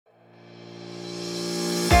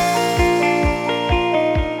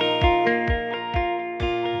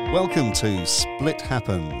Welcome to Split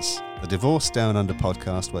Happens, the Divorce Down Under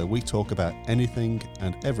podcast where we talk about anything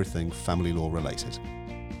and everything family law related.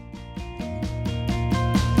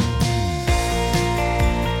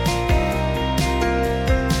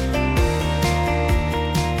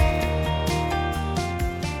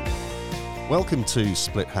 Welcome to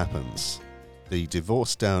Split Happens, the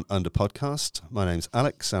Divorce Down Under podcast. My name's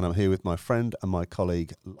Alex and I'm here with my friend and my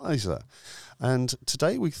colleague Liza. And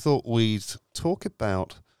today we thought we'd talk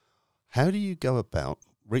about how do you go about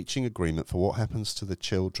reaching agreement for what happens to the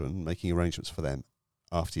children, making arrangements for them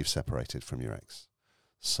after you've separated from your ex.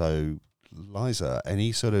 So, Liza,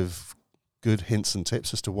 any sort of good hints and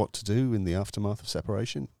tips as to what to do in the aftermath of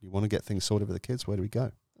separation? You want to get things sorted with the kids, where do we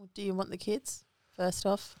go? Well, do you want the kids? First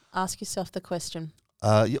off, ask yourself the question.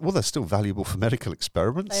 Yeah, well, they're still valuable for medical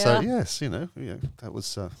experiments. They so, are. yes, that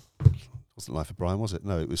was wasn't Life of Brian, was it?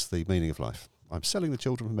 No, it was The Meaning of Life. I'm selling the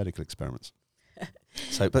children for medical experiments.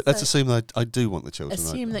 But let's assume that I do want the children.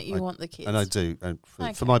 Assume that you want the kids. And I do. And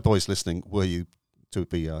Okay. for my boys listening, were you to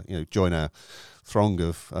be, join our throng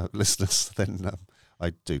of listeners, then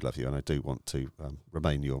I do love you and I do want to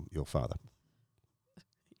remain your father.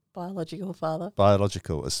 Biological father.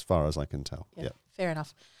 Biological, as far as I can tell. Yeah. Fair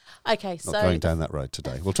enough. Okay, Not going down that road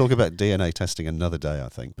today. We'll talk about DNA testing another day, I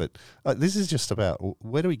think. But this is just about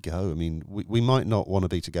where do we go? I mean, we might not want to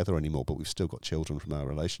be together anymore, but we've still got children from our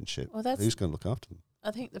relationship. Well, who's going to look after them?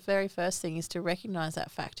 I think the very first thing is to recognise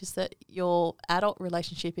that fact is that your adult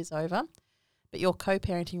relationship is over, but your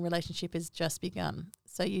co-parenting relationship has just begun.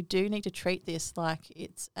 So you do need to treat this like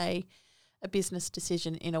it's a business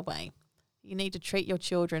decision in a way. You need to treat your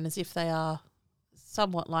children as if they are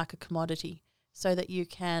somewhat like a commodity so that you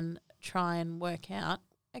can try and work out,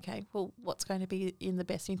 okay, well, what's going to be in the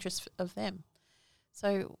best interest of them.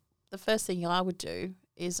 So the first thing I would do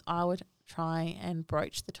is I would try and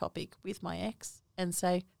broach the topic with my ex and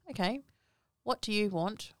say, okay, what do you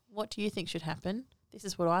want? What do you think should happen? This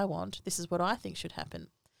is what I want. This is what I think should happen.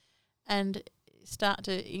 And start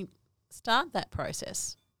that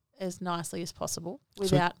process as nicely as possible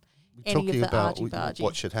without any of the argy-bargy.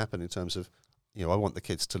 What should happen in terms of, I want the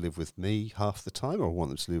kids to live with me half the time, or I want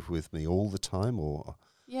them to live with me all the time, or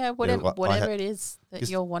whatever it is that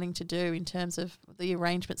you're wanting to do in terms of the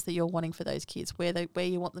arrangements that you're wanting for those kids, where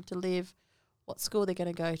you want them to live, what school they're going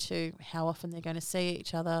to go to, how often they're going to see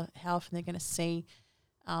each other, how often they're going to see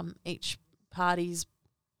each party's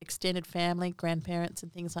extended family, grandparents,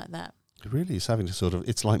 and things like that. It really is having to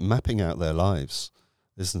it's like mapping out their lives,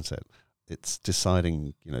 isn't it? It's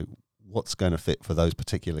deciding, what's going to fit for those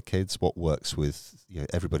particular kids, what works with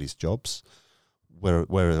everybody's jobs, where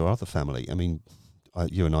are other family. I mean,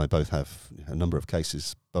 you and I both have a number of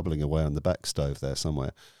cases bubbling away on the back stove there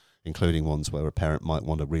somewhere, including ones where a parent might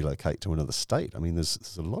want to relocate to another state. I mean,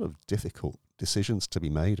 there's a lot of difficult decisions to be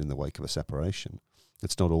made in the wake of a separation.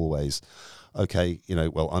 It's not always, okay,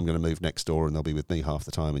 I'm going to move next door and they'll be with me half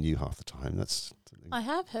the time and you half the time. I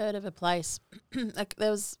have heard of a place,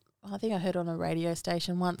 I think I heard on a radio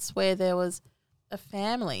station once where there was a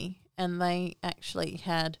family and they actually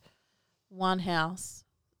had one house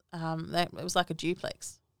that it was like a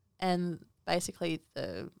duplex, and basically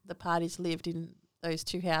the parties lived in those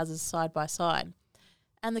two houses side by side,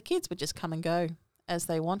 and the kids would just come and go as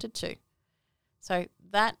they wanted to. So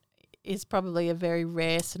that is probably a very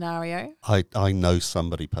rare scenario. I know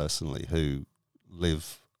somebody personally who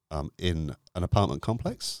live in an apartment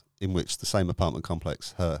complex in which the same apartment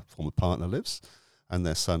complex her former partner lives, and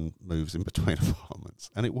their son moves in between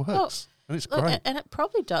apartments, and it works, and it's great. And it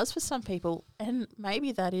probably does for some people, and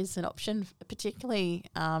maybe that is an option, particularly,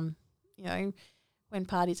 when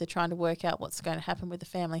parties are trying to work out what's going to happen with the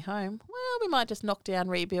family home. Well, we might just knock down,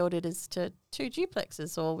 rebuild it as to two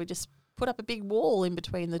duplexes, or we just put up a big wall in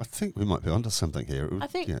between the. I think we might be onto something here. I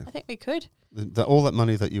think we could. All that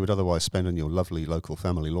money that you would otherwise spend on your lovely local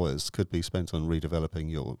family lawyers could be spent on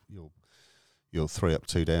redeveloping your 3 up,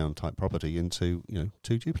 2 down type property into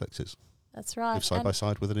 2 duplexes. That's right. Live side by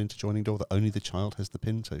side with an interjoining door that only the child has the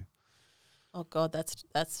pin to. Oh God,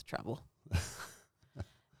 that's trouble.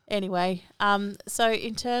 Anyway, so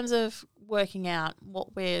in terms of working out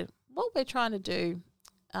what we're trying to do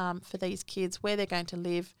for these kids, where they're going to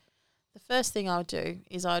live, the first thing I would do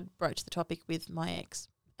is I'd broach the topic with my ex,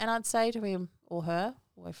 and I'd say to him or her,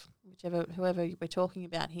 or whoever we're talking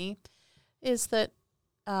about here, is that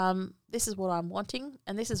this is what I'm wanting,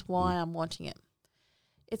 and this is why I'm wanting it.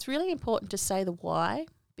 It's really important to say the why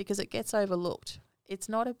because it gets overlooked. It's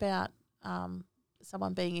not about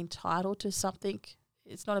someone being entitled to something.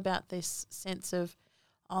 It's not about this sense of,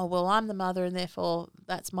 oh, well, I'm the mother and therefore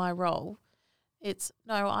that's my role. It's,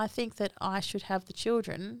 no, I think that I should have the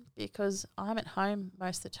children because I'm at home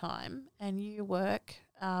most of the time and you work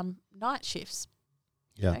night shifts.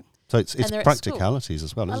 Yeah. know, So it's and they're at school. practicalities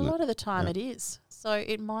as well, A isn't it? lot of the time Yeah. it is. So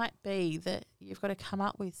it might be that you've got to come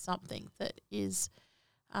up with something that is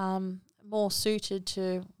more suited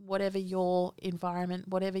to whatever your environment,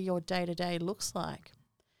 whatever your day-to-day looks like.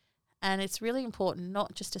 And it's really important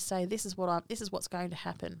not just to say this is what's going to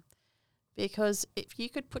happen. Because if you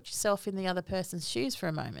could put yourself in the other person's shoes for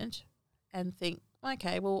a moment and think,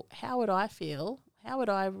 okay, well, how would I feel? How would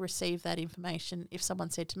I receive that information if someone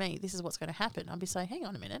said to me, this is what's going to happen? I'd be saying, hang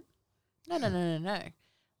on a minute. No.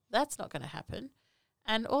 That's not going to happen.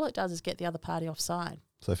 And all it does is get the other party offside.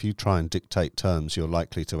 So if you try and dictate terms, you're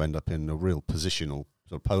likely to end up in a real positional,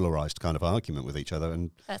 sort of polarised kind of argument with each other.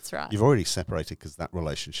 And that's right. You've already separated because that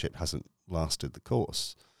relationship hasn't lasted the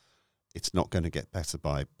course. It's not going to get better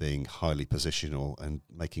by being highly positional and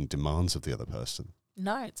making demands of the other person.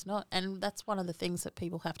 No, it's not. And that's one of the things that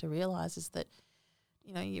people have to realise is that,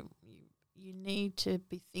 you need to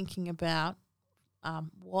be thinking about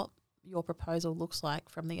what your proposal looks like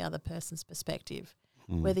from the other person's perspective,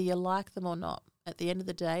 whether you like them or not. At the end of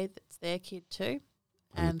the day, it's their kid too.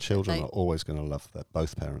 And the children are always going to love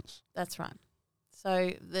both parents. That's right.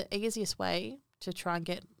 So the easiest way to try and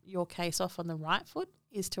get your case off on the right foot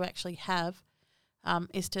is to actually have,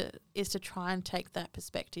 is to try and take that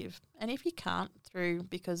perspective. And if you can't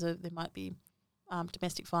because there might be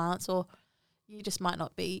domestic violence, or you just might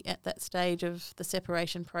not be at that stage of the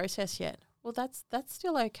separation process yet, well, that's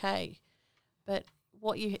still okay. But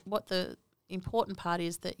what the important part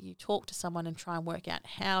is that you talk to someone and try and work out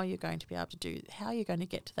how you're going to be able to how you're going to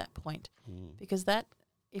get to that point. Because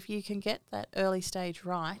if you can get that early stage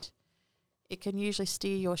right, it can usually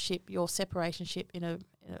steer your separation ship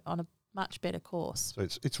on a much better course. So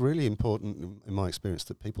it's really important, in my experience,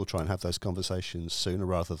 that people try and have those conversations sooner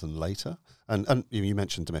rather than later. And you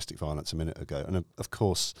mentioned domestic violence a minute ago, and of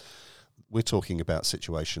course, we're talking about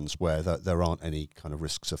situations where there aren't any kind of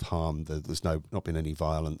risks of harm. There's not been any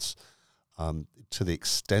violence. To the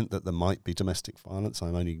extent that there might be domestic violence,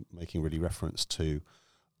 I'm only making really reference to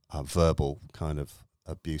verbal kind of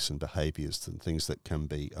abuse and behaviours and things that can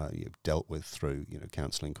be dealt with through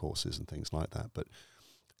counselling courses and things like that. But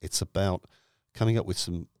it's about coming up with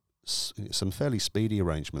some fairly speedy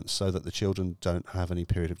arrangements so that the children don't have any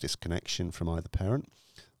period of disconnection from either parent.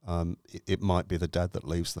 It might be the dad that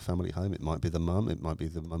leaves the family home. It might be the mum. It might be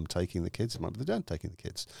the mum taking the kids. It might be the dad taking the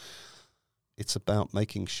kids. It's about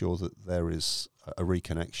making sure that there is a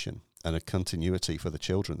reconnection and a continuity for the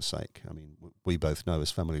children's sake. I mean, we both know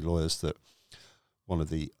as family lawyers that one of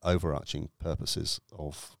the overarching purposes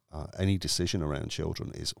of any decision around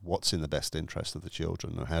children is what's in the best interest of the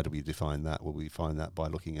children, and how do we define that? Well, we find that by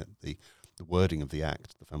looking at the wording of the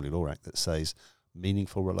Act, the Family Law Act, that says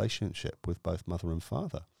meaningful relationship with both mother and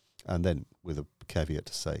father, and then with a caveat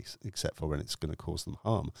to say, except for when it's going to cause them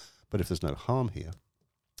harm. But if there's no harm here,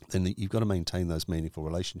 then you've got to maintain those meaningful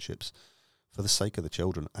relationships for the sake of the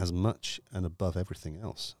children as much and above everything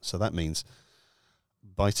else. So that means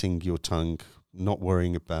biting your tongue, not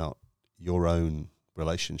worrying about your own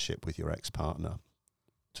relationship with your ex-partner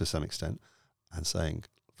to some extent, and saying,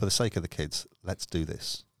 for the sake of the kids, let's do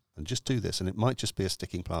this, and just do this. And it might just be a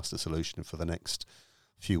sticking plaster solution for the next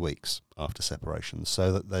few weeks after separation,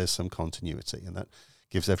 so that there's some continuity, and that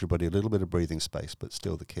gives everybody a little bit of breathing space, but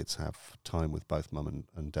still the kids have time with both mum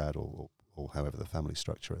and dad, or however the family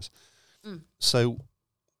structure is. So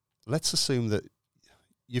let's assume that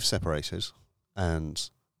you've separated and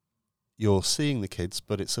you're seeing the kids,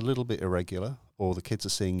 but it's a little bit irregular, or the kids are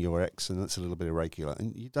seeing your ex and it's a little bit irregular,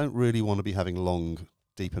 and you don't really want to be having long,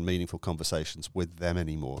 deep and meaningful conversations with them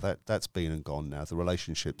anymore. That's been and gone now. The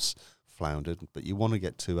relationship's floundered, but you want to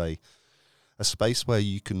get to a space where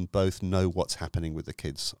you can both know what's happening with the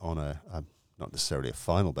kids on a not necessarily a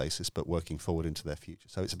final basis, but working forward into their future.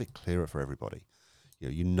 So it's a bit clearer for everybody.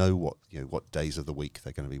 You know what days of the week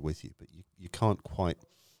they're going to be with you, but you can't quite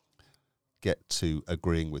get to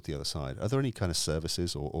agreeing with the other side. Are there any kind of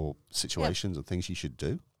services or situations and things you should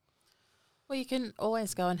do? Well, you can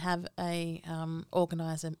always go and have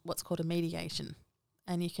organise what's called a mediation,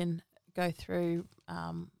 and you can go through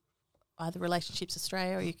either Relationships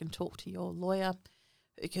Australia, or you can talk to your lawyer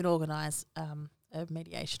who can organise a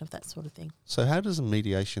mediation of that sort of thing. So how does a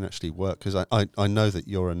mediation actually work? Because I know that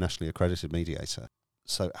you're a nationally accredited mediator.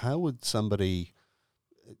 So how would somebody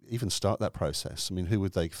even start that process? I mean, who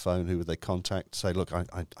would they phone? Who would they contact? Say, look,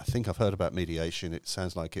 I think I've heard about mediation. It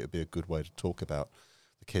sounds like it would be a good way to talk about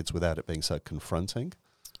the kids without it being so confronting.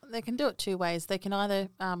 They can do it two ways. They can either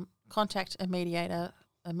contact a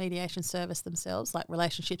mediation service themselves, like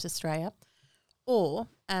Relationships Australia, Or,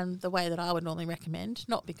 and the way that I would normally recommend,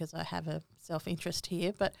 not because I have a self-interest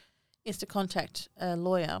here, but is to contact a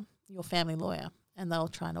lawyer, your family lawyer, and they'll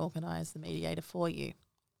try and organise the mediator for you.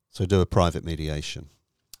 So do a private mediation.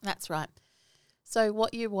 That's right. So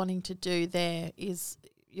what you're wanting to do there is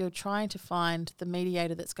you're trying to find the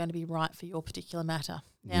mediator that's going to be right for your particular matter.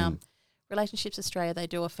 Now, Relationships Australia, they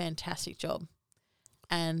do a fantastic job.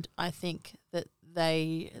 And I think that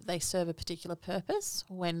they serve a particular purpose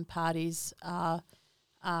when parties are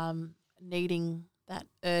needing that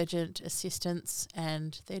urgent assistance,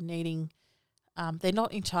 and they're needing they're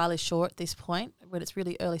not entirely sure at this point, when it's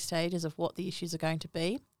really early stages of what the issues are going to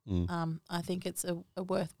be. I think it's a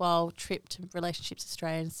worthwhile trip to Relationships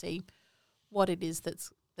Australia and see what it is that's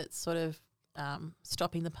sort of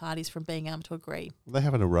stopping the parties from being able to agree. They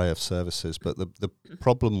have an array of services, but the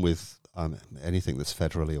problem with anything that's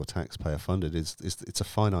federally or taxpayer funded is it's a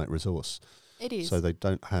finite resource. It is. So they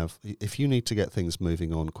don't have. If you need to get things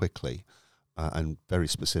moving on quickly, and very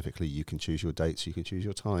specifically, you can choose your dates, you can choose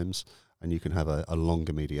your times, and you can have a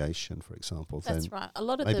longer mediation, for example. That's then right. A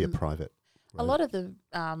lot of maybe them, a private. a lot of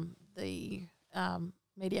the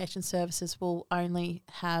mediation services will only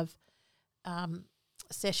have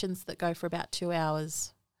sessions that go for about 2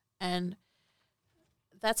 hours, and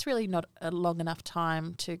that's really not a long enough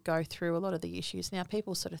time to go through a lot of the issues. Now,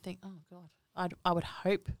 people sort of think, oh God, I would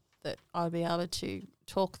hope that I'd be able to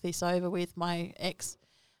talk this over with my ex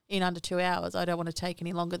in under 2 hours. I don't want to take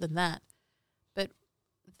any longer than that. But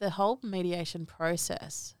the whole mediation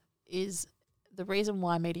process is the reason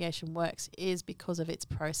why mediation works is because of its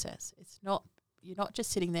process. It's not, you're not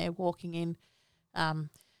just sitting there walking in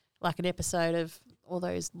like an episode of all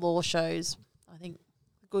those law shows. I think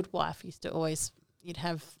The Good Wife used to always, you'd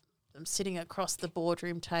have them sitting across the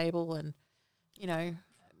boardroom table and, you know,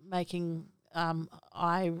 making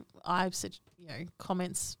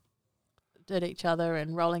comments at each other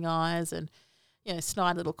and rolling eyes and, you know,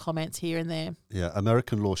 snide little comments here and there. Yeah,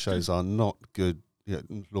 American law shows are not good.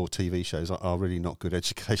 Law TV shows are really not good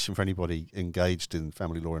education for anybody engaged in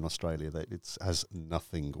family law in Australia. It has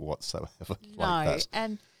nothing whatsoever like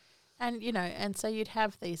that. And you know, and so you'd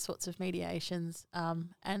have these sorts of mediations,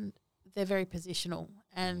 and they're very positional.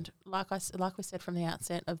 And like we said from the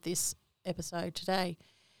outset of this episode today,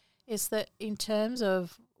 is that in terms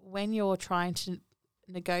of when you're trying to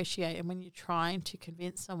negotiate and when you're trying to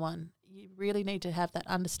convince someone, you really need to have that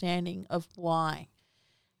understanding of why.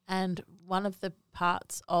 And one of the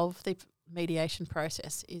parts of the mediation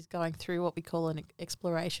process is going through what we call an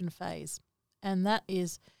exploration phase. And that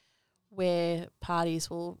is where parties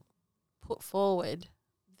will put forward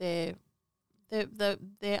their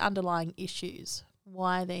underlying issues,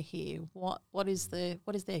 why they're here, what is their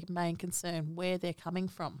main concern, where they're coming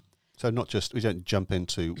from. So we don't jump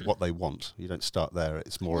into what they want. You don't start there.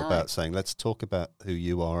 It's more about saying, let's talk about who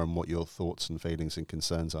you are and what your thoughts and feelings and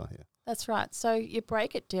concerns are here. That's right. So you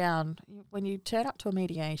break it down. When you turn up to a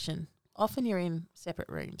mediation, often you're in separate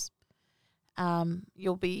rooms.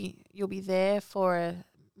 You'll be there for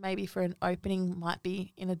maybe for an opening, might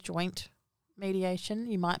be in a joint mediation.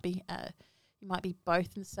 You might be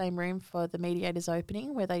both in the same room for the mediator's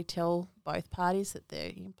opening, where they tell both parties that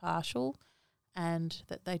they're impartial and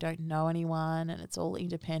that they don't know anyone and it's all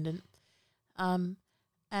independent.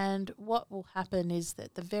 And what will happen is that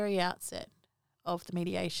at the very outset of the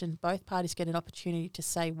mediation, both parties get an opportunity to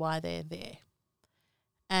say why they're there.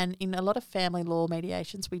 And in a lot of family law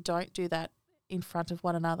mediations, we don't do that in front of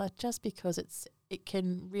one another, just because it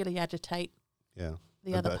can really agitate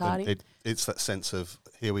the other party. It's that sense of,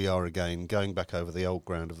 here we are again, going back over the old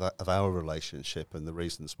ground of our relationship and the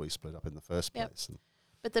reasons we split up in the first place.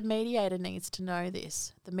 But the mediator needs to know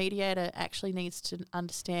this. The mediator actually needs to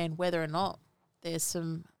understand whether or not there's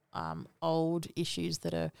some old issues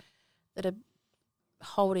that are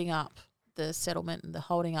holding up the settlement and the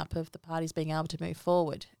holding up of the parties being able to move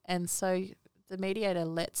forward. And so the mediator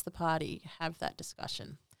lets the party have that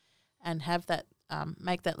discussion and have that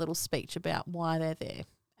make that little speech about why they're there.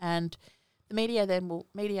 And the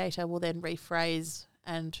mediator will then rephrase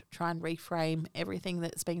and try and reframe everything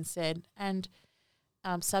that's been said, and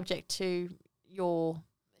subject to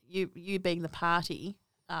you being the party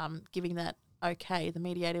giving that okay, the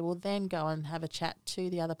mediator will then go and have a chat to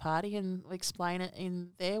the other party and explain it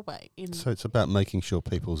in their way. So it's about making sure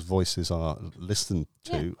people's voices are listened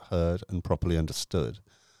to, heard and properly understood,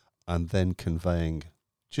 and then conveying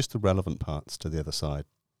just the relevant parts to the other side,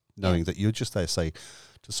 knowing that you're just there, say,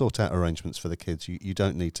 to sort out arrangements for the kids. You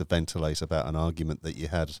don't need to ventilate about an argument that you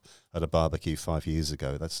had at a barbecue 5 years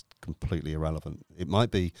ago. That's completely irrelevant. It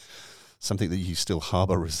might be something that you still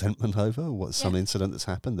harbour resentment over, what some incident that's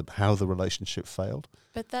happened, how the relationship failed.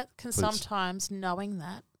 But that can sometimes, knowing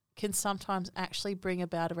that, can sometimes actually bring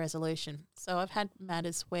about a resolution. So I've had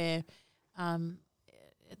matters where at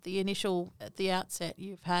the outset,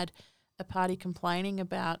 you've had a party complaining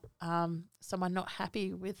about someone not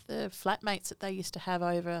happy with the flatmates that they used to have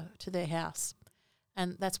over to their house,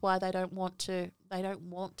 and that's why they don't want to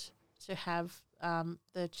have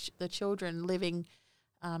the children living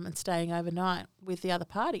and staying overnight with the other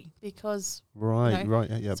party, because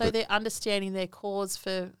so they're understanding their cause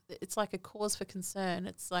for, it's like a cause for concern.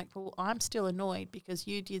 It's like, well, I'm still annoyed because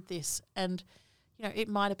you did this, and it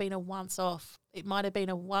might have been a once-off. It might have been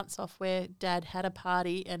a once-off where Dad had a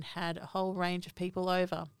party and had a whole range of people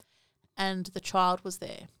over, and the child was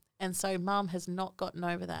there, and so Mum has not gotten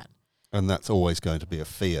over that. And that's always going to be a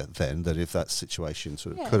fear then, that if that situation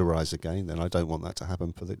sort of could arise again, then I don't want that to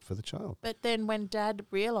happen for the child. But then when Dad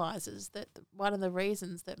realises that one of the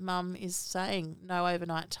reasons that Mum is saying no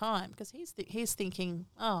overnight time, because he's thinking,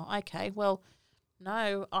 oh, okay, well,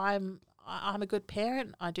 no, I'm a good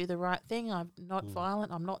parent. I do the right thing. I'm not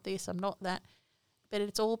violent. I'm not this. I'm not that. But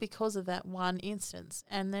it's all because of that one instance.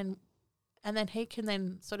 And then he can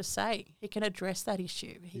then sort of say, he can address that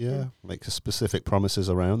issue. He can make specific promises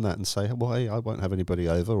around that and say, well, hey, I won't have anybody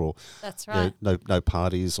over, or that's right. No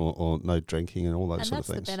parties or no drinking and all those sort of things.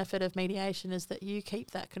 And that's the benefit of mediation, is that you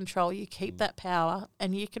keep that control, you keep that power,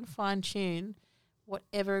 and you can fine-tune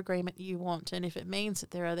whatever agreement you want. And if it means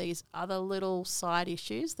that there are these other little side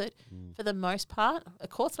issues that, for the most part, the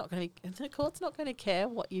court's not going to care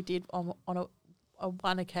what you did on a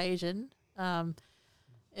one occasion.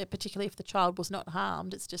 Particularly if the child was not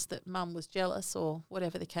harmed, it's just that Mum was jealous or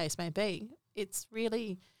whatever the case may be. It's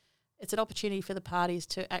an opportunity for the parties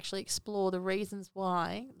to actually explore the reasons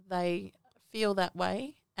why they feel that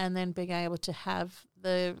way, and then being able to have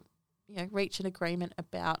reach an agreement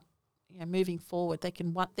about moving forward. They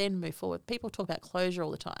can then move forward. People talk about closure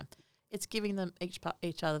all the time. It's giving them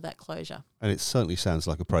each other that closure. And it certainly sounds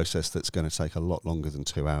like a process that's going to take a lot longer than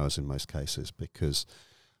 2 hours in most cases, because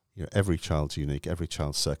every child's unique, every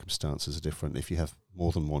child's circumstances are different. If you have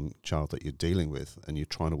more than one child that you're dealing with and you're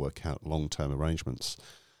trying to work out long-term arrangements,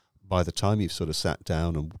 by the time you've sort of sat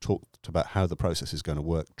down and talked about how the process is going to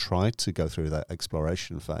work, try to go through that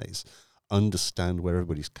exploration phase, understand where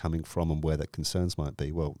everybody's coming from and where their concerns might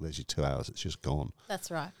be, well, there's your 2 hours, it's just gone.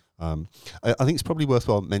 That's right. I think it's probably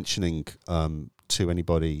worthwhile mentioning to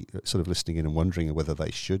anybody sort of listening in and wondering whether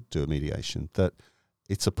they should do a mediation, that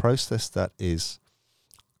it's a process that is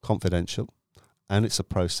confidential, and it's a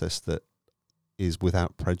process that is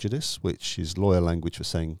without prejudice, which is lawyer language for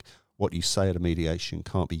saying what you say at a mediation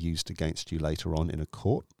can't be used against you later on in a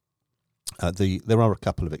court. There are a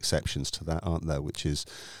couple of exceptions to that, aren't there? Which is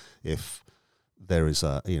if there is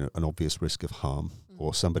an obvious risk of harm,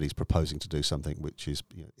 or somebody's proposing to do something which is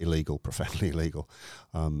illegal, profoundly illegal,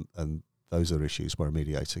 and those are issues where a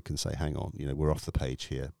mediator can say, "Hang on, we're off the page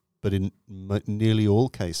here." But in nearly all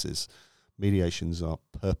cases, mediations are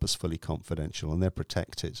purposefully confidential and they're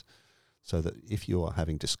protected, so that if you are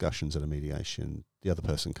having discussions at a mediation, the other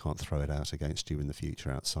person can't throw it out against you in the future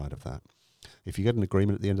outside of that. If you get an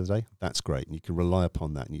agreement at the end of the day, that's great, and you can rely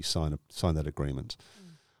upon that and you sign that agreement.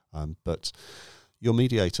 But your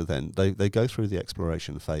mediator then, they go through the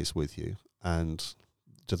exploration phase with you, and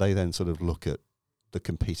do they then sort of look at the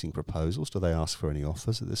competing proposals? Do they ask for any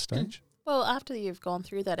offers at this stage? Well, after you've gone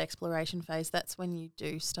through that exploration phase, that's when you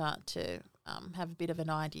do start to have a bit of an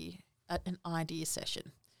idea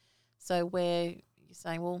session. So where you're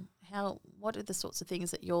saying, well, what are the sorts of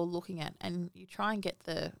things that you're looking at? And you try and get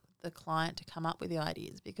the client to come up with the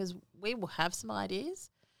ideas, because we will have some ideas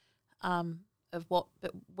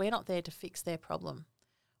but we're not there to fix their problem.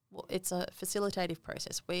 Well, it's a facilitative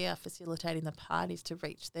process. We are facilitating the parties to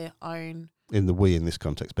reach their own... In this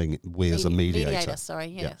context, being we as a mediator.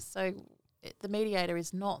 So the mediator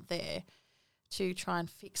is not there to try and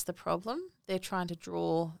fix the problem. They're trying to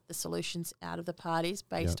draw the solutions out of the parties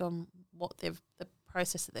based on the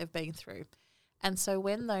process that they've been through. And so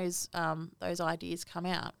when those ideas come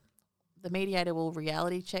out, the mediator will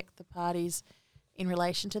reality check the parties in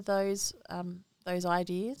relation to those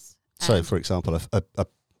ideas. So, for example,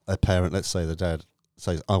 a parent, let's say the dad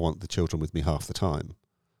says, "I want the children with me half the time,"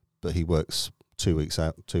 but he works 2 weeks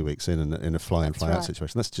out, 2 weeks in a fly in, fly out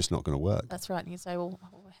situation. That's just not going to work. That's right. And you say, well,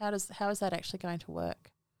 how is that actually going to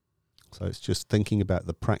work? So it's just thinking about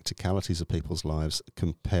the practicalities of people's lives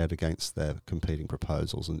compared against their competing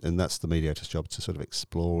proposals. And that's the mediator's job, to sort of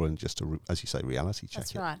explore and just to, as you say, reality check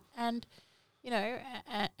it. That's right. And,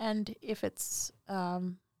 and if it's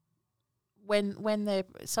when they're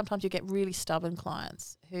sometimes you get really stubborn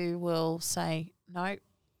clients who will say, no,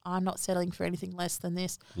 I'm not settling for anything less than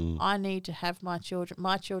this. I need to have my children.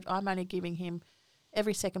 I'm only giving him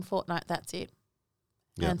every second fortnight. That's it.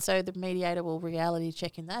 Yep. And so the mediator will reality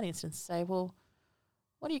check in that instance and say, well,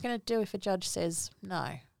 what are you going to do if a judge says no?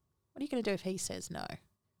 What are you going to do if he says no?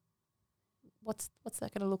 What's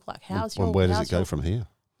that going to look like? Where does it go from here?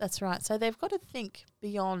 That's right. So they've got to think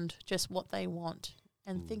beyond just what they want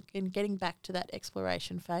and think and getting back to that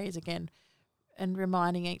exploration phase again and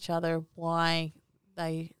reminding each other why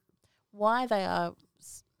they are,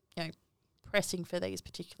 pressing for these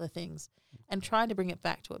particular things, and trying to bring it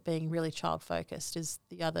back to it being really child focused is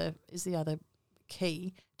the other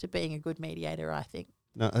key to being a good mediator, I think.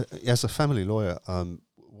 Now, as a family lawyer,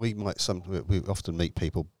 we often meet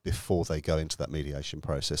people before they go into that mediation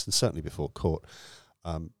process, and certainly before court.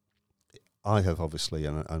 I have obviously,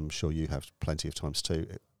 and I'm sure you have plenty of times too,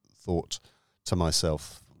 thought to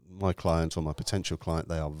myself, my client or my potential client,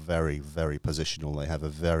 they are very, very positional. They have a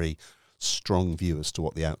very strong view as to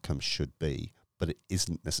what the outcome should be, but it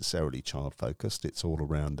isn't necessarily child focused. It's all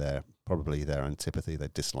around probably their antipathy, their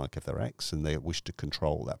dislike of their ex, and they wish to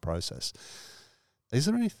control that process. Is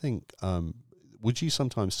there anything, would you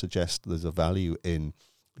sometimes suggest there's a value in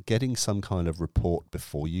getting some kind of report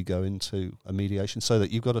before you go into a mediation, so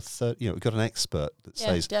that you've got got an expert that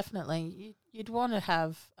says... Definitely. You'd want to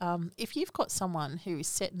have, if you've got someone who is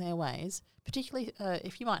set in their ways, particularly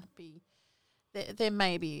if you might be, there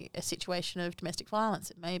may be a situation of domestic violence,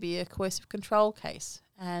 it may be a coercive control case,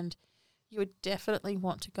 and you would definitely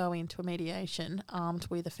want to go into a mediation armed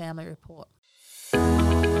with a family report.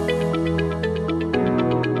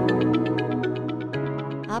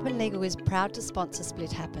 Arbon Legal is proud to sponsor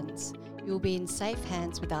Split Happens. You'll be in safe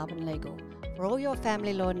hands with Arbon Legal. For all your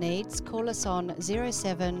family law needs, call us on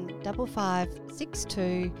 0755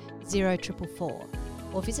 62 0444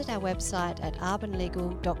 or visit our website at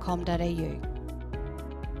arbonlegal.com.au.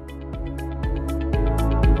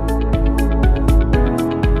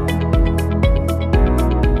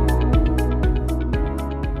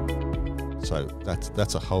 So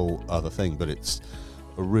that's a whole other thing, but it's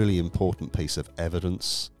a really important piece of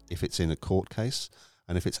evidence if it's in a court case.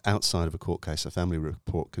 And if it's outside of a court case, a family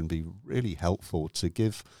report can be really helpful to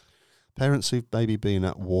give parents who've maybe been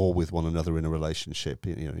at war with one another in a relationship,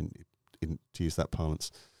 in to use that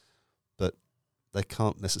parlance, but they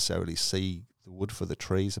can't necessarily see the wood for the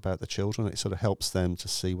trees about the children. It sort of helps them to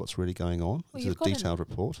see what's really going on. It's a detailed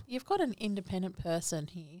report. You've got an independent person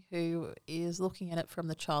here who is looking at it from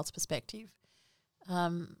the child's perspective,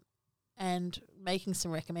 and making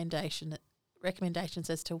some recommendations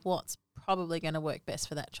as to what's probably going to work best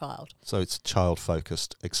for that child. So it's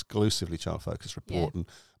child-focused, exclusively child-focused report,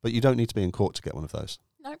 but you don't need to be in court to get one of those.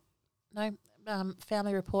 No.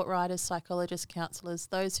 Family report writers, psychologists, counsellors,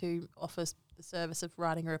 those who offer the service of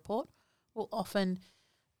writing a report will often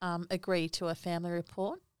agree to a family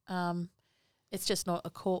report. It's just not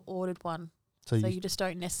a court-ordered one. So you just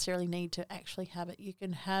don't necessarily need to actually have it. You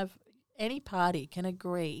can have, any party can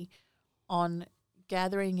agree on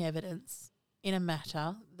gathering evidence in a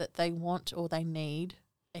matter that they want or they need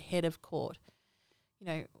ahead of court.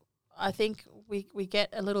 I think we get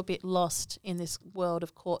a little bit lost in this world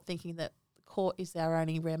of court, thinking that court is our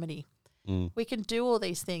only remedy. We can do all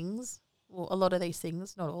these things, well, a lot of these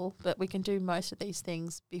things, not all, but we can do most of these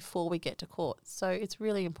things before we get to court. So it's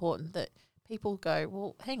really important that people go,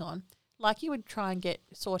 well, hang on, like you would try and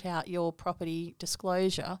sort out your property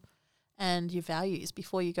disclosure and your values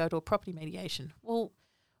before you go to a property mediation. Well,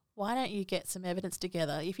 why don't you get some evidence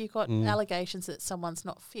together? If you've got allegations that someone's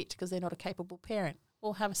not fit because they're not a capable parent,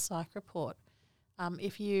 we'll have a psych report.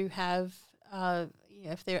 If you have,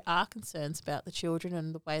 if there are concerns about the children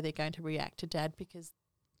and the way they're going to react to dad because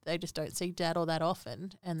they just don't see dad all that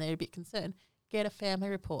often and they're a bit concerned, get a family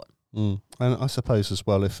report. And I suppose as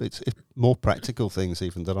well, if more practical things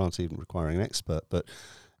even that aren't even requiring an expert, but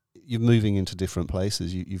you're moving into different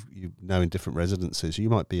places, you now in different residences, you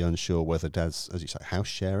might be unsure whether dad's, as you say, house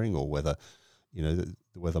sharing, or whether,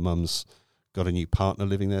 whether mum's got a new partner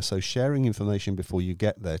living there. So sharing information before you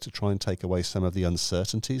get there to try and take away some of the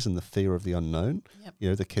uncertainties and the fear of the unknown.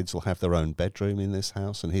 Yep. The kids will have their own bedroom in this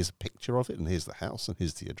house, and here's a picture of it, and here's the house, and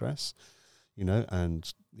here's the address,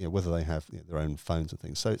 and whether they have their own phones and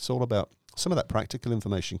things. So it's all about, some of that practical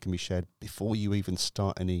information can be shared before you even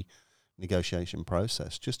start any negotiation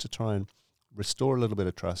process, just to try and restore a little bit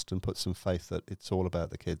of trust and put some faith that it's all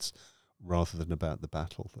about the kids rather than about the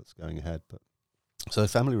battle that's going ahead. But so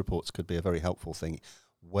family reports could be a very helpful thing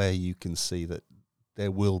where you can see that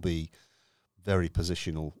there will be very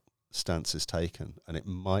positional stance is taken, and it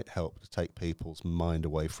might help to take people's mind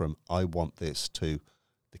away from I want this to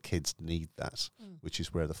the kids need that, which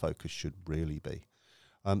is where the focus should really be.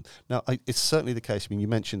 Now, it's certainly the case. I mean, you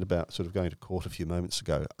mentioned about sort of going to court a few moments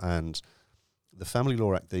ago, and the Family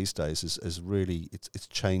Law Act these days is really it's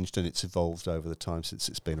changed and it's evolved over the time since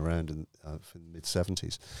it's been around in the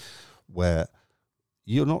mid-70s, where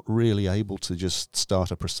you're not really able to just start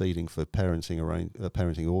a proceeding for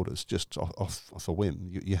parenting orders just off a whim.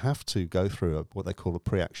 You have to go through what they call a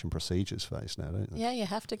pre-action procedures phase now, don't you? Yeah, you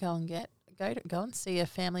have to go and see a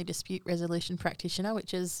family dispute resolution practitioner,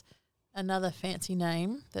 which is another fancy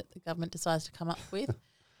name that the government decides to come up with.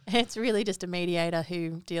 It's really just a mediator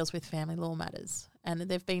who deals with family law matters, and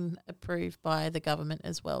they've been approved by the government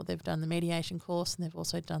as well. They've done the mediation course, and they've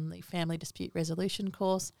also done the family dispute resolution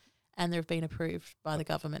course, and they've been approved by the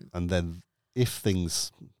government. And then if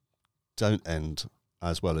things don't end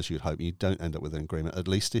as well as you'd hope, you don't end up with an agreement, at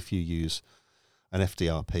least if you use an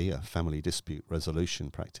FDRP, a family dispute resolution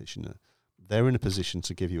practitioner, they're in a position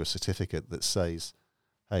to give you a certificate that says,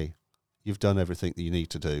 hey, you've done everything that you need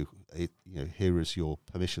to do. Here is your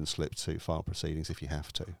permission slip to file proceedings if you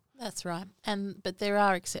have to. That's right. But there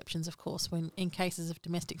are exceptions, of course, when in cases of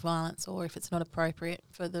domestic violence or if it's not appropriate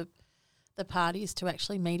for the parties to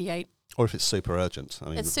actually mediate. Or if it's super urgent. I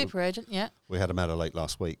mean, it's super urgent, yeah. We had a matter late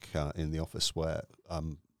last week in the office where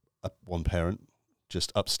one parent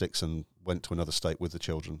just up sticks and went to another state with the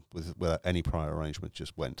children without any prior arrangement,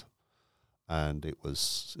 just went. And it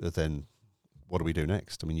was then, what do we do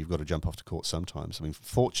next? I mean, you've got to jump off to court sometimes. I mean,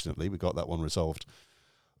 fortunately, we got that one resolved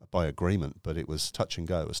by agreement, but it was touch and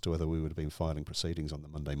go as to whether we would have been filing proceedings on the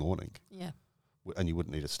Monday morning. Yeah. And you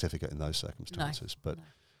wouldn't need a certificate in those circumstances. No,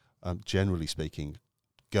 but generally speaking,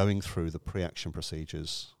 going through the pre-action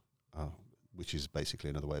procedures, which is basically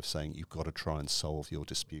another way of saying you've got to try and solve your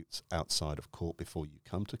disputes outside of court before you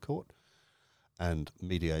come to court. And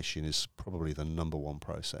mediation is probably the number one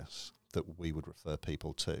process that we would refer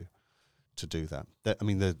people to do that.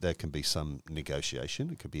 There can be some negotiation.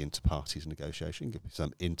 It could be inter-parties negotiation. It could be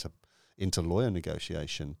some inter-lawyer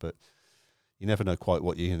negotiation. But you never know quite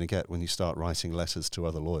what you're going to get when you start writing letters to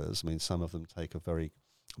other lawyers. I mean, some of them take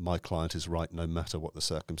my client is right no matter what the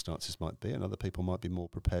circumstances might be, and other people might be more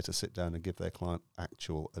prepared to sit down and give their client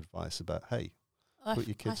actual advice about, hey, put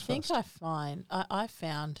your kids first. I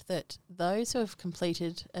found that those who have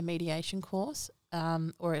completed a mediation course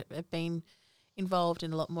or have been involved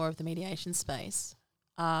in a lot more of the mediation space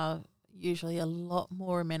are usually a lot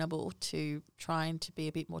more amenable to trying to be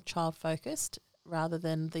a bit more child-focused rather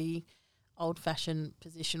than the old-fashioned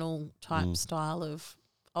positional type style of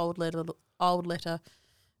old letter.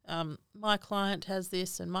 My client has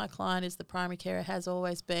this and my client is the primary carer, has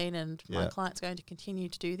always been, and my client's going to continue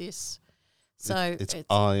to do this. So it's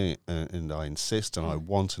I insist and I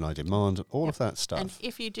want and I demand and all of that stuff. And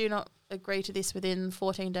if you do not agree to this within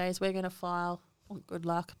 14 days, we're going to file. Well, good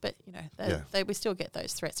luck, but we still get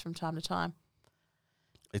those threats from time to time.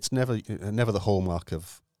 It's never the hallmark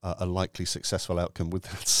of a likely successful outcome with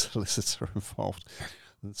that solicitor involved.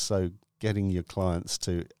 And so getting your clients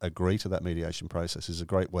to agree to that mediation process is a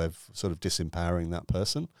great way of sort of disempowering that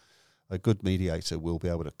person. A good mediator will be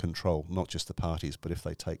able to control not just the parties, but if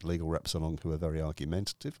they take legal reps along who are very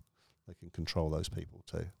argumentative, they can control those people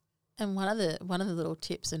too. And one of the little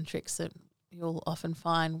tips and tricks that you'll often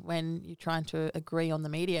find when you're trying to agree on the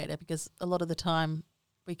mediator, because a lot of the time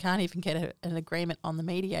we can't even get an agreement on the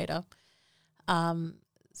mediator.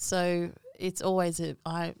 So it's always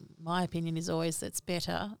my opinion is always that it's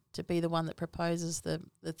better to be the one that proposes the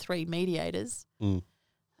three mediators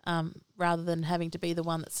rather than having to be the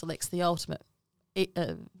one that selects the ultimate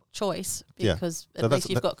choice, because at least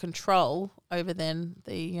you've got control over then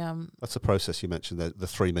the... That's a process you mentioned, the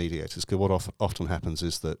three mediators, because what often happens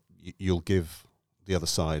is that you'll give the other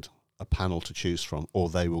side a panel to choose from, or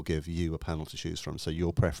they will give you a panel to choose from. So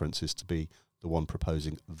your preference is to be the one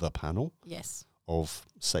proposing the panel. Yes. Of,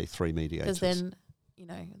 say, three mediators. Because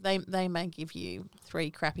then, they may give you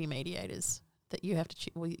three crappy mediators that you have to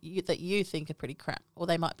that you think are pretty crap, or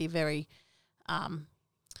they might be very,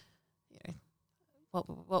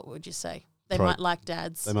 what would you say? They might like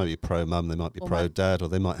dads. They might be pro-mum, they might be pro-dad, or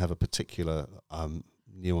they might have a particular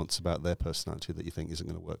nuance about their personality that you think isn't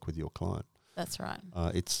going to work with your client. That's right.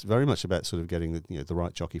 It's very much about sort of getting the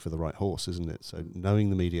right jockey for the right horse, isn't it? So knowing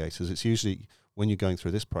the mediators, it's usually when you're going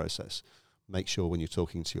through this process, make sure when you're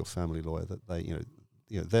talking to your family lawyer that they,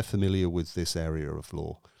 they're familiar with this area of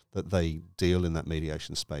law, that they deal in that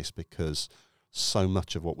mediation space, because so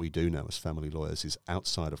much of what we do now as family lawyers is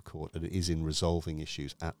outside of court and it is in resolving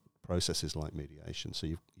issues at processes like mediation. So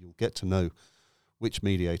you'll get to know which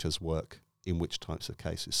mediators work in which types of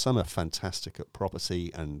cases. Some are fantastic at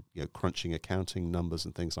property and crunching accounting numbers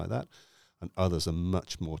and things like that, and others are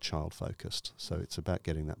much more child focused. So it's about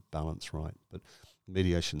getting that balance right. But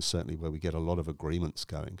mediation is certainly where we get a lot of agreements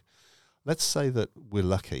going. Let's say that we're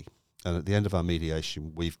lucky, and at the end of our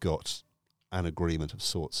mediation, we've got an agreement of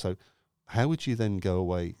sorts. So how would you then go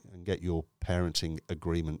away and get your parenting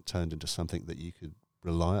agreement turned into something that you could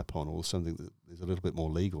rely upon, or something that is a little bit more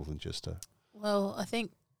legal than just a... Well, I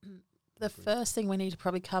think the first thing we need to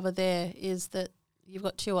probably cover there is that you've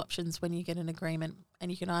got two options when you get an agreement, and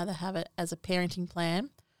you can either have it as a parenting plan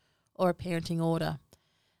or a parenting order.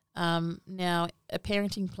 Now, a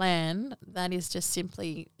parenting plan, that is just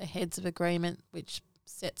simply a heads of agreement which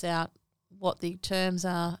sets out what the terms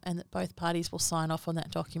are and that both parties will sign off on that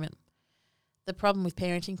document. The problem with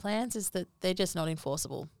parenting plans is that they're just not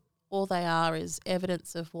enforceable. All they are is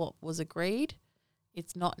evidence of what was agreed.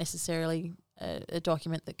 It's not necessarily a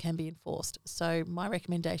document that can be enforced. So my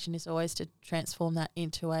recommendation is always to transform that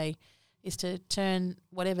is to turn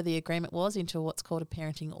whatever the agreement was into what's called a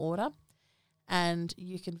parenting order. And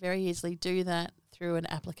you can very easily do that through an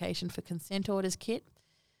application for consent orders kit.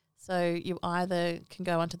 So you either can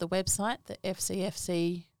go onto the website, the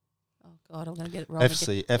FCFC... Oh, God, I'm going to get it wrong.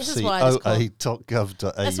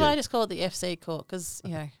 FCOA.gov.au. That's why I just call it the FC Court, because,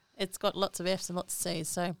 it's got lots of Fs and lots of Cs.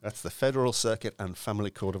 So that's the Federal Circuit and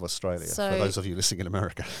Family Court of Australia, for those of you listening in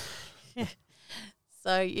America.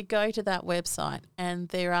 So you go to that website, and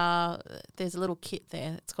there's a little kit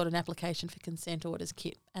there. It's called an application for consent orders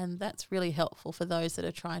kit, and that's really helpful for those that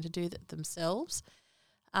are trying to do that themselves.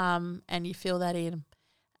 And you fill that in,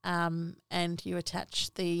 and you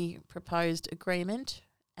attach the proposed agreement,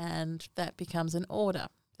 and that becomes an order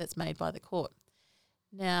that's made by the court.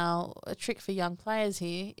 Now, a trick for young players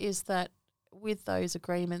here is that with those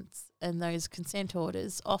agreements and those consent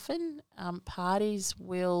orders, often parties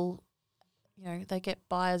will, they get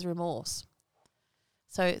buyer's remorse.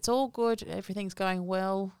 So it's all good, everything's going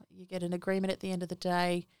well, you get an agreement at the end of the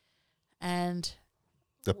day, and...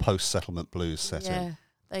 the post-settlement blues set in. Yeah,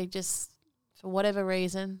 they just, for whatever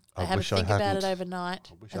reason, they have a think about it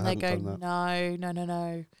overnight, and they go,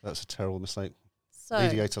 no. That's a terrible mistake. So,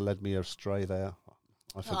 Mediator led me astray there.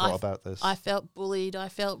 I forgot about this. I felt bullied. I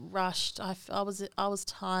felt rushed. I was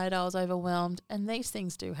tired. I was overwhelmed. And these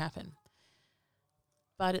things do happen.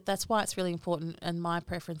 But that's why it's really important. And my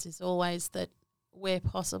preference is always that where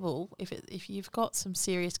possible, if you've got some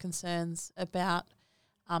serious concerns about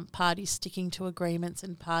parties sticking to agreements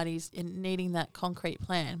and parties in needing that concrete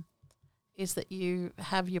plan, is that you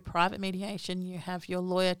have your private mediation, you have your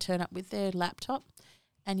lawyer turn up with their laptop,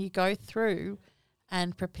 and you go through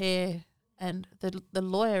and prepare. And the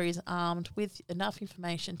lawyer is armed with enough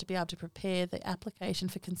information to be able to prepare the application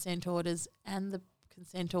for consent orders and the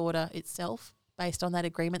consent order itself based on that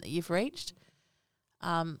agreement that you've reached.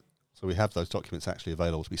 So we have those documents actually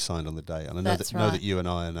available to be signed on the day. And I know that you and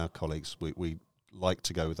I and our colleagues, we like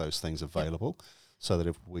to go with those things available, so that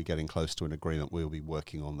if we're getting close to an agreement, we'll be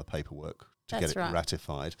working on the paperwork to get it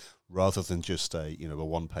ratified, rather than just a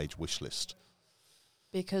one-page wish list.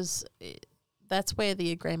 Because... that's where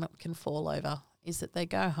the agreement can fall over, is that they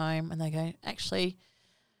go home and they go, actually,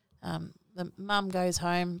 the mum goes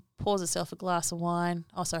home, pours herself a glass of wine.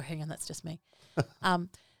 Oh, sorry, hang on, that's just me.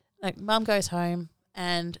 Mum goes home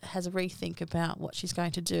and has a rethink about what she's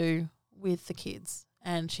going to do with the kids.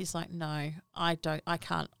 And she's like, no, I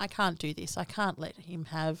can't do this. I can't let him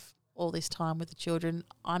have all this time with the children.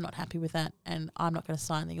 I'm not happy with that, and I'm not going to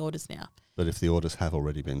sign the orders now. But if the orders have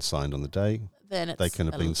already been signed on the day, then they can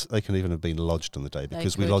even have been lodged on the day,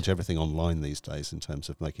 because we lodge everything online these days in terms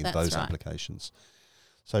of making those applications.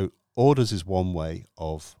 So orders is one way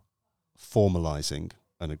of formalising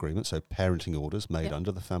an agreement. So parenting orders made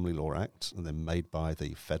under the Family Law Act, and then made by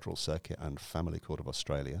the Federal Circuit and Family Court of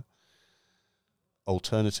Australia.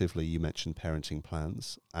 Alternatively, you mentioned parenting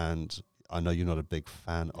plans, and I know you're not a big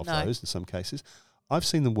fan of those in some cases. I've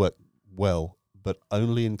seen them work well, but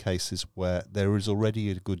only in cases where there is already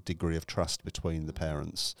a good degree of trust between the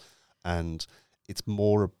parents, and it's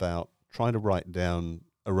more about trying to write down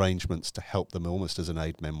arrangements to help them almost as an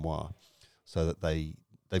aide-memoire, so that they've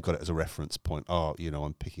got it as a reference point.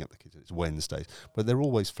 I'm picking up the kids, it's Wednesdays. But they're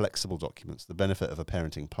always flexible documents. The benefit of a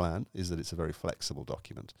parenting plan is that it's a very flexible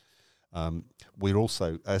document. We're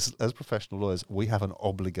also, as professional lawyers, we have an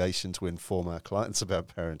obligation to inform our clients about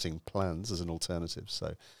parenting plans as an alternative.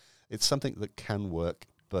 So it's something that can work,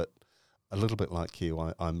 but a little bit like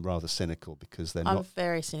you, I'm rather cynical, because I'm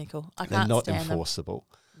very cynical. They're not enforceable.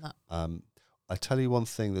 No. I tell you one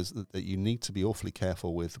thing that you need to be awfully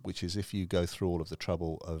careful with, which is if you go through all of the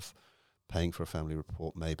trouble of paying for a family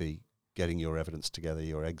report, maybe getting your evidence together,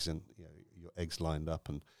 your eggs in eggs lined up,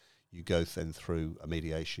 and you go then through a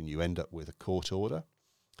mediation, you end up with a court order.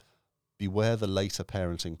 Beware the later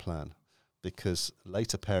parenting plan, because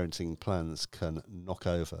later parenting plans can knock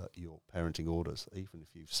over your parenting orders, even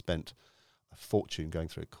if you've spent a fortune going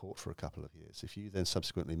through a court for a couple of years. If you then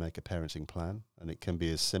subsequently make a parenting plan, and it can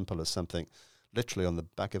be as simple as something literally on the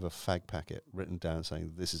back of a fag packet written down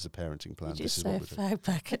saying, this is a parenting plan. Did you this is say what we're doing. fag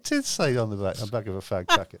packet? I did say on the back of a fag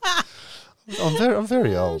packet. I'm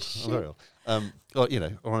very old. Shit. I'm very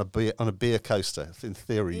old. Or on a beer coaster. In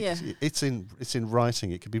theory, Yeah. it's in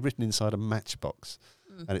writing. It could be written inside a matchbox,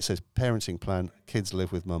 and it says parenting plan. Kids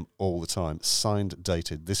live with mum all the time. Signed,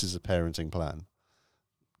 dated. This is a parenting plan.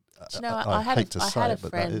 Do you know, I hate to say it,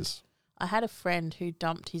 but that is. I had a friend who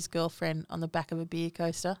dumped his girlfriend on the back of a beer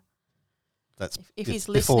coaster. That's if he's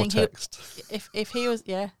before listening, text. if he was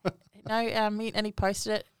and he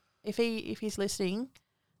posted it. If he's listening,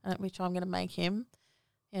 which I'm going to make him,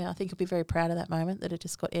 I think he'll be very proud of that moment that it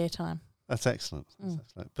just got airtime. That's excellent. That's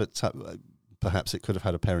excellent. But perhaps it could have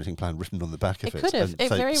had a parenting plan written on the back of it. It could have. It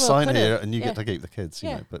so very well sign could here have. and you get to keep the kids.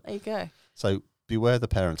 But there you go. So beware the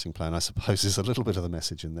parenting plan, I suppose, is a little bit of the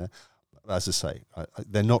message in there. As I say,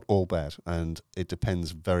 they're not all bad, and it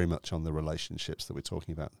depends very much on the relationships that we're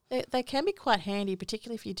talking about. They can be quite handy,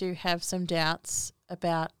 particularly if you do have some doubts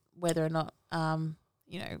about whether or not,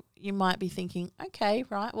 you might be thinking, okay,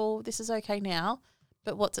 right, well, this is okay now,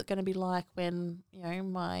 but what's it going to be like when,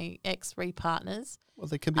 my ex re-partners? Well,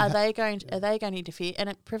 they can be. Are they going to interfere? And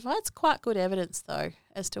it provides quite good evidence, though,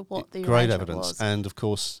 as to what the great arrangement evidence, was. and of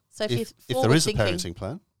course, So if there is a parenting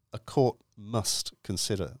plan, a court must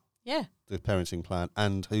consider the parenting plan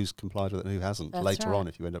and who's complied with it and who hasn't. That's later right. on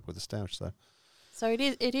if you end up with a stoush. So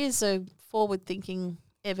it is a forward-thinking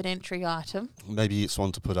evidentiary item. Maybe it's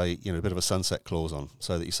one to put a bit of a sunset clause on,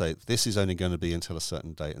 so that you say this is only going to be until a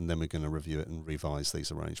certain date, and then we're going to review it and revise these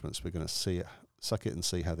arrangements. We're going to suck it and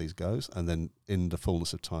see how these goes, and then in the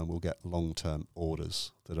fullness of time we'll get long-term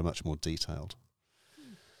orders that are much more detailed.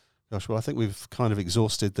 Gosh, well, I think we've kind of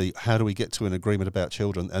exhausted the how do we get to an agreement about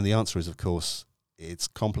children, and the answer is, of course, it's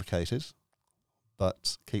complicated,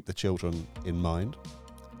 but keep the children in mind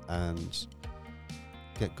and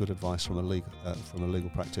get good advice from a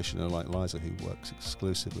legal practitioner like Liza, who works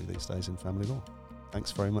exclusively these days in family law.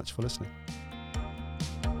 Thanks very much for listening.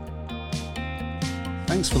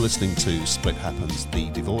 Thanks for listening to Split Happens,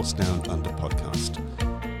 the Divorce Down Under podcast.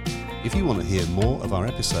 If you want to hear more of our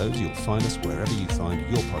episodes, you'll find us wherever you find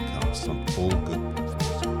your podcasts on all good